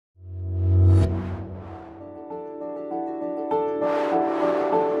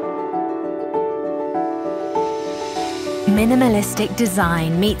Minimalistic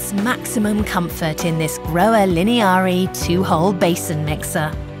design meets maximum comfort in this Grower Lineare 2-hole basin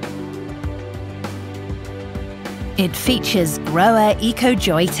mixer. It features Grower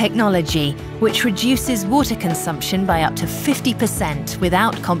EcoJoy technology, which reduces water consumption by up to 50%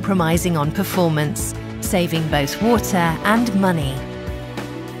 without compromising on performance, saving both water and money.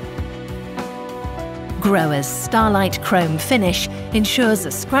 Grower's Starlight Chrome finish ensures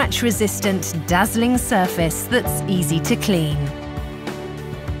a scratch-resistant, dazzling surface that's easy to clean.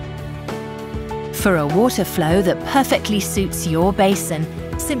 For a water flow that perfectly suits your basin,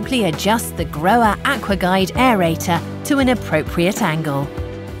 simply adjust the Grower AquaGuide aerator to an appropriate angle.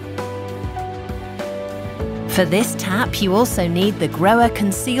 For this tap, you also need the Grower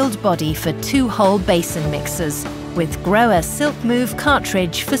concealed body for 2-hole basin mixers, with Grower Silk Move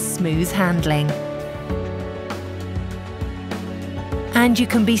cartridge for smooth handling. And you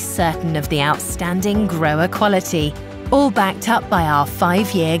can be certain of the outstanding Grower quality, all backed up by our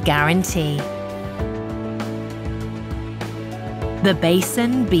 5-year guarantee. The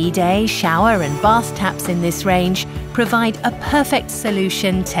basin, bidet, shower and bath taps in this range provide a perfect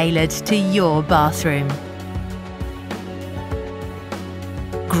solution tailored to your bathroom.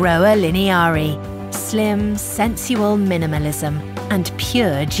 Grower Lineare, slim, sensual minimalism and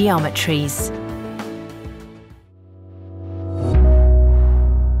pure geometries.